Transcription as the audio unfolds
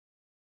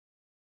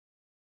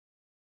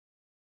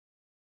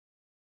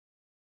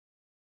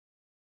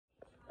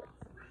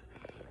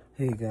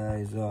Hey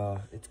guys,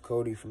 it's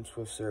Cody from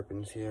Swift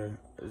Serpents here.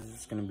 This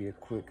is going to be a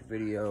quick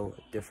video,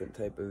 a different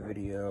type of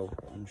video.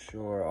 I'm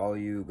sure all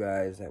you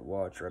guys that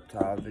watch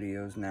reptile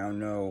videos now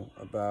know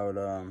about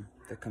the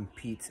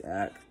Competes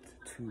Act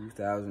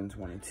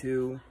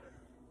 2022.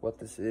 What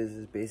this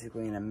is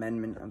basically an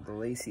amendment of the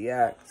Lacey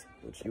Act,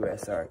 which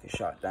USARK has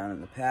shot down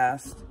in the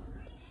past.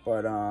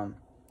 But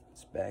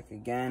it's back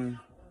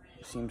again.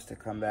 It seems to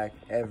come back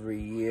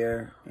every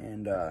year.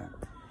 And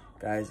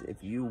guys,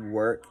 if you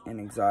work in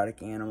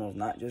exotic animals,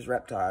 not just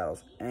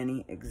reptiles,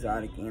 any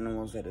exotic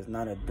animals that is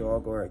not a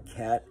dog or a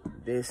cat,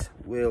 this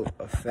will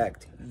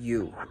affect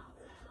you.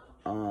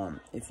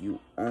 If you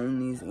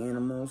own these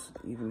animals,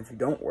 even if you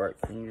don't work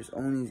and you just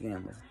own these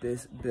animals,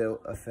 this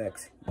bill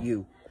affects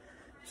you.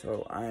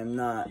 So I am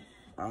not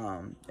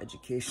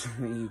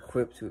educationally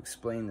equipped to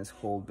explain this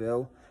whole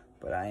bill,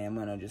 but I am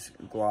going to just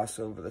gloss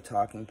over the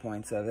talking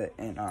points of it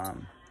and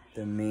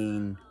the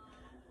main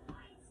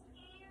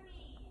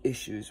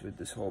issues with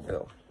this whole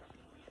bill.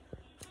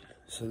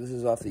 So this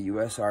is off the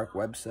USARK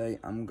website.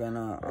 I'm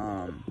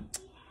gonna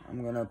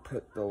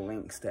put the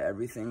links to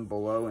everything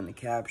below in the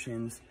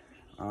captions.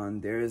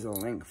 There is a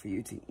link for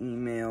you to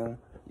email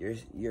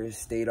your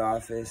state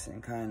office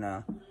and kind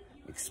of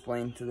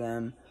explain to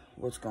them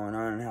what's going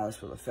on and how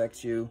this will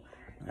affect you.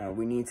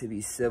 We need to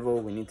be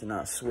civil. We need to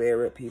not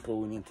swear at people.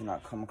 We need to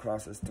not come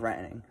across as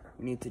threatening.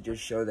 We need to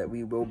just show that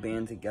we will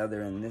band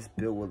together, and this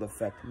bill will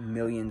affect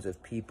millions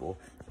of people.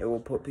 It will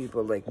put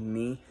people like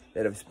me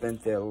that have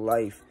spent their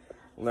life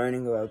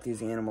learning about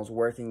these animals,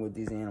 working with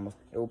these animals.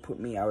 It will put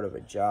me out of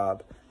a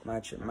job. My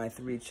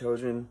 3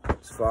 children's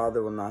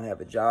father will not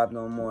have a job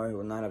no more. He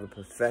will not have a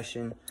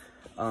profession.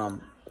 By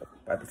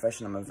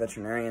profession, I'm a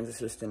veterinarian's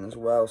assistant as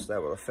well, so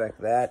that will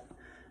affect that.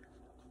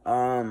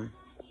 So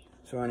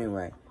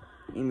anyway,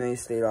 email your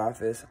state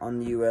office. On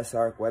the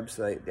USARK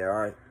website, there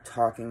are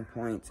talking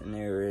points, and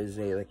there is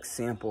a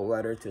sample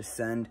letter to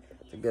send.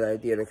 It's a good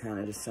idea to kind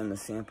of just send a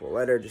sample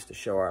letter just to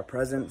show our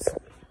presence.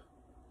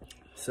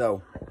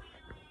 So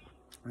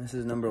this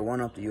is number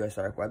 1 off the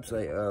USARK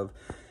website of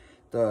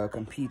the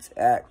Competes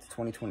Act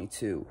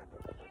 2022.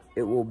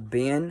 It will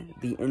ban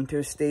the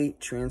interstate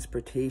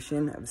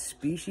transportation of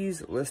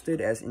species listed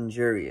as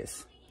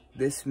injurious.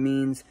 This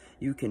means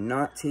you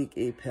cannot take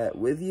a pet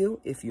with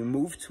you if you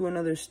move to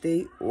another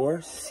state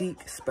or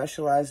seek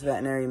specialized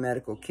veterinary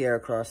medical care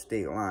across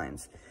state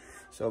lines.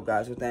 So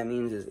guys, what that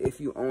means is if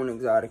you own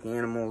exotic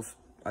animals,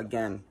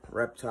 again,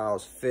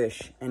 reptiles,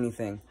 fish,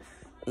 anything,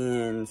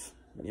 and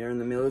you're in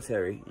the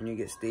military and you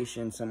get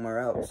stationed somewhere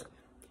else,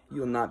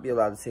 you'll not be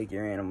allowed to take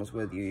your animals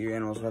with you. Your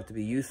animals will have to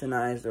be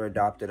euthanized or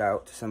adopted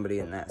out to somebody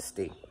in that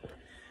state.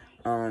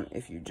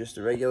 If you're just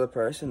a regular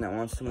person that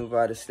wants to move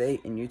out of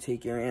state and you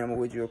take your animal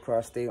with you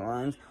across state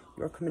lines,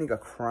 you're committing a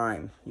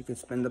crime. You could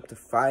spend up to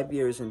 5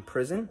 years in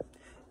prison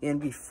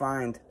and be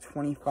fined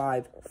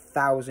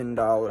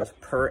 $25,000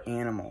 per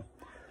animal.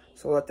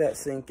 So let that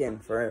sink in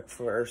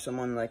for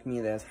someone like me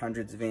that has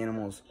hundreds of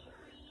animals.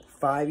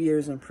 5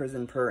 years in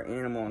prison per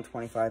animal and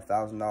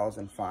 $25,000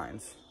 in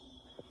fines.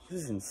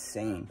 This is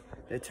insane.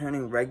 They're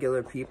turning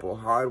regular people,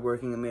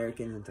 hardworking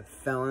Americans, into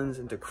felons,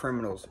 into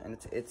criminals, and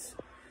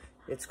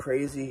it's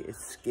crazy,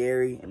 it's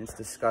scary, and it's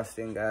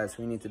disgusting, guys.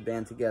 We need to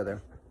band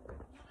together.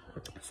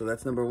 So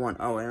that's number 1.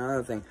 Oh, and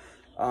another thing.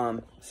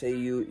 Say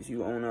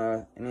you own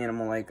an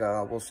animal like,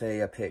 we'll say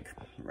a pig,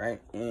 right?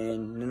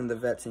 And none of the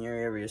vets in your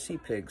area see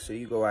pigs, so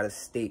you go out of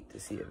state to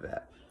see a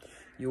vet.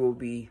 You will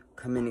be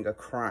committing a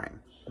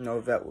crime. No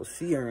vet will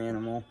see your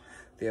animal.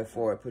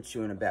 Therefore, it puts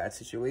you in a bad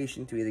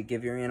situation to either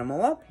give your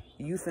animal up,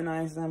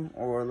 euthanize them,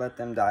 or let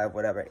them die of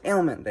whatever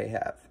ailment they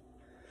have.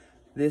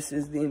 This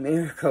is the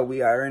America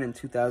we are in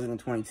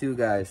 2022,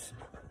 guys.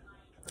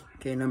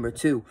 Okay, number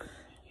 2.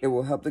 It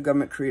will help the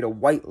government create a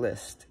white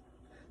list.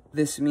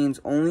 This means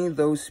only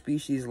those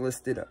species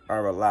listed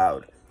are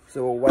allowed.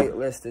 So a white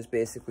list is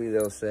basically,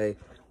 they'll say,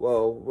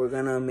 well, we're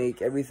going to make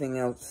everything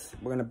else,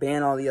 we're going to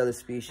ban all the other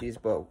species,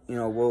 but, you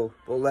know, we'll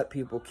let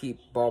people keep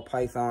ball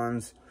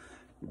pythons,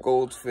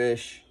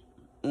 goldfish,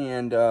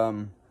 and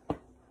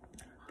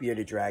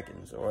bearded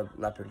dragons or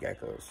leopard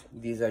geckos.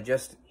 These are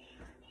just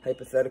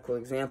hypothetical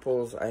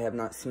examples. I have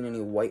not seen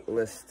any white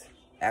list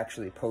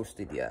actually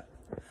posted yet.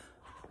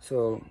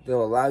 So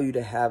they'll allow you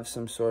to have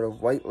some sort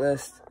of white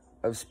list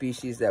of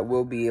species that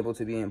will be able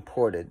to be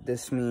imported.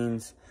 This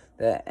means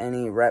that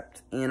any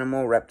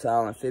animal,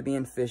 reptile,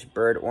 amphibian, fish,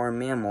 bird, or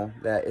mammal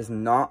that is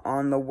not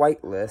on the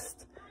white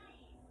list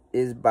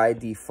is by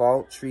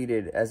default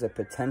treated as a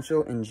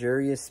potential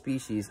injurious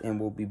species and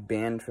will be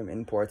banned from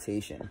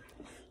importation.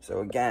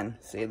 So again,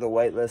 say the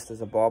white list is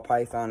a ball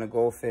python, a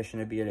goldfish,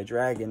 and a bearded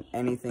dragon.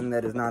 Anything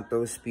that is not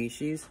those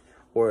species,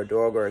 or a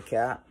dog or a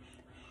cat,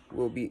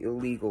 will be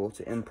illegal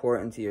to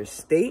import into your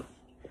state,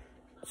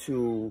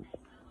 to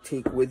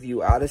take with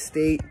you out of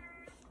state,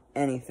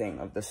 anything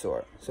of the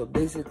sort. So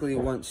basically,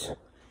 once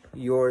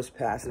yours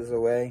passes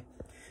away,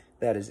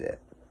 that is it.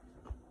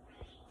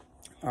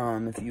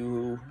 If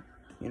you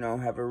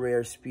have a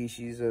rare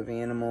species of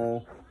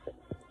animal,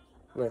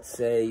 let's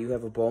say you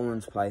have a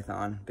Boland's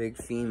python, big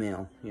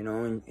female, you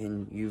know,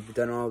 and you've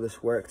done all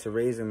this work to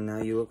raise them.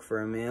 Now you look for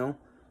a male,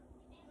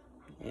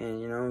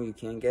 and, you know, you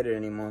can't get it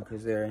anymore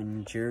because they're an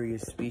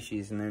injurious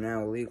species and they're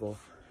now illegal.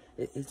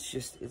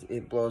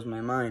 It blows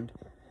my mind.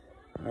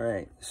 All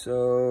right,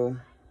 so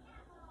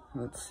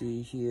let's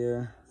see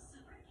here.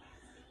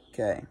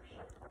 Okay.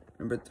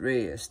 Number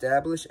 3,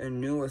 establish a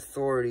new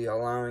authority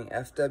allowing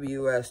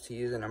FWS to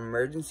use an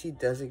emergency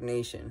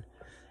designation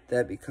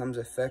that becomes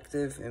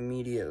effective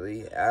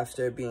immediately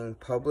after being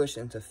published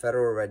into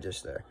Federal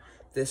Register.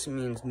 This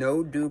means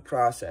no due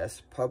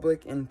process,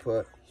 public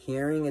input,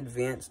 hearing,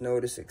 advance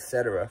notice,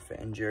 etc. for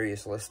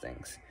injurious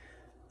listings.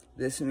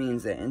 This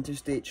means that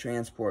interstate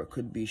transport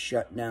could be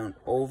shut down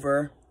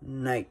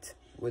overnight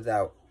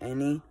without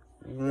any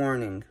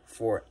warning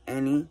for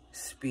any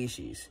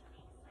species.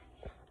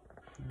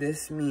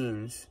 This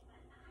means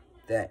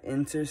that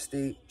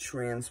interstate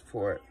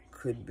transport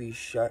could be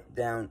shut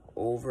down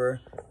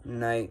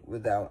overnight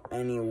without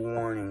any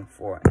warning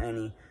for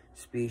any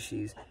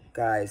species.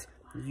 Guys,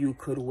 you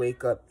could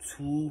wake up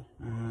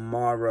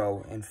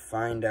tomorrow and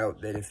find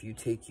out that if you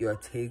take your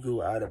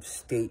tegu out of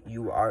state,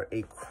 you are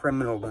a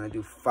criminal, going to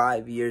do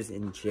 5 years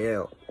in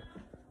jail.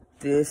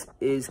 This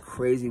is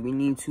crazy. We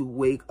need to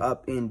wake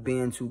up and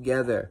band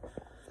together.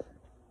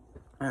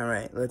 All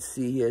right, let's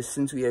see here.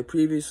 Since we had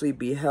previously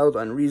beheld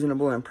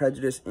unreasonable and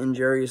prejudiced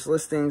injurious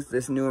listings,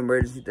 this new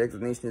emergency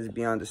designation is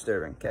beyond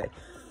disturbing. Okay.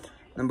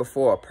 Number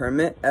 4,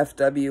 permit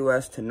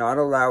FWS to not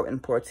allow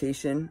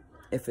importation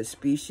if a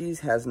species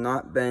has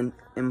not been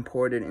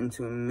imported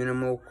into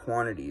minimal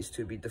quantities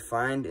to be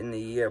defined in the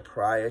year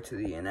prior to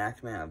the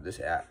enactment of this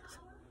act.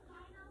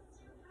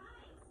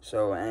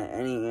 So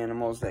any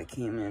animals that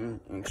came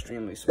in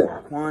extremely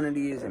small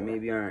quantities and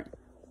maybe aren't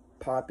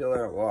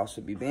popular will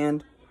also be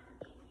banned.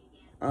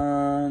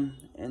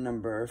 And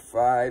number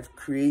 5,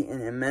 create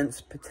an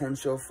immense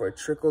potential for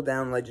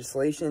trickle-down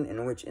legislation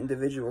in which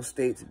individual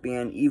states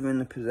ban even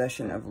the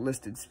possession of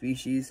listed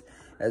species,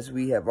 as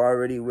we have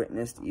already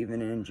witnessed.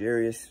 Even an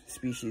injurious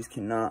species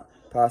cannot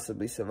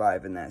possibly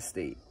survive in that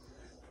state.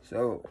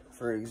 So,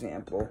 for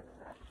example,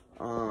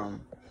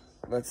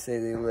 let's say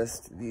they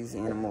list these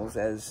animals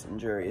as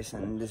injurious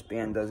and this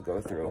ban does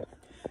go through.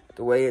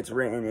 The way it's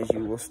written is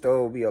you will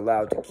still be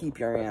allowed to keep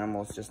your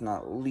animals, just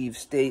not leave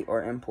state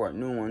or import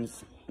new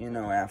ones, you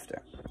know,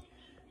 after.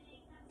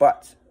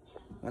 But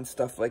when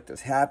stuff like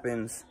this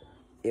happens,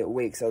 it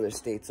wakes other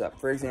states up.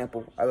 For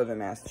example, I live in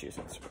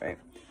Massachusetts, right?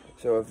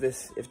 So if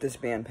this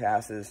ban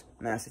passes,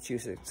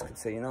 Massachusetts could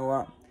say, you know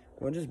what?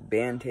 We'll just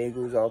ban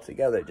tegus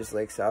altogether, just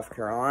like South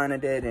Carolina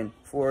did and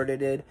Florida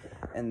did,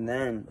 and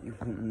then you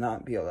will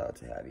not be allowed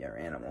to have your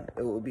animal.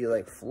 It will be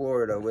like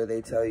Florida, where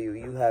they tell you,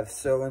 you have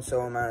so-and-so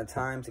amount of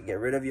time to get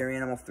rid of your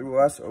animal through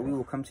us, or we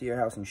will come to your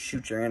house and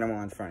shoot your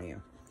animal in front of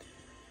you.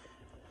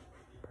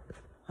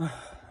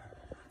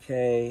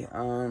 Okay,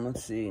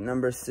 let's see.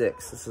 Number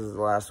 6. This is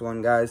the last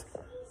one, guys.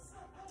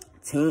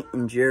 Taint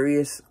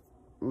injurious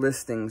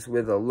listings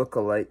with a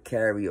look-alike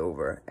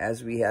carryover,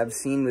 as we have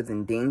seen with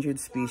Endangered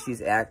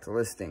Species Act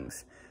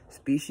listings.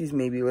 Species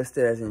may be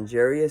listed as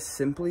injurious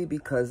simply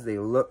because they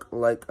look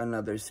like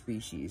another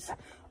species.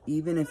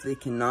 Even if they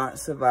cannot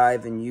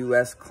survive in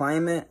U.S.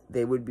 climate,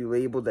 they would be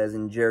labeled as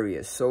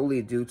injurious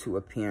solely due to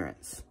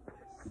appearance.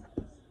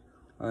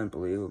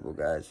 Unbelievable,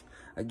 guys.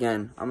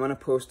 Again, I'm going to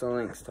post the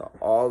links to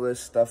all this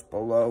stuff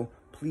below.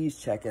 Please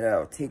check it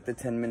out. Take the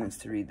 10 minutes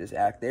to read this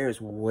act.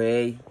 There's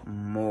way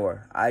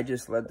more. I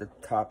just led the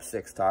top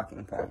 6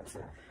 talking points.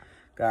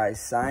 Guys,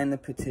 sign the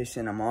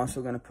petition. I'm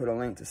also going to put a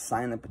link to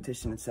sign the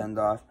petition and send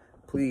off.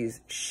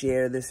 Please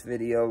share this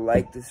video,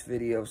 like this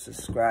video,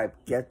 subscribe,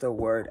 get the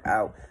word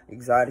out.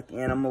 Exotic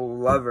animal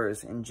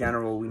lovers in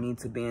general, we need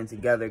to band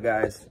together,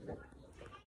 guys.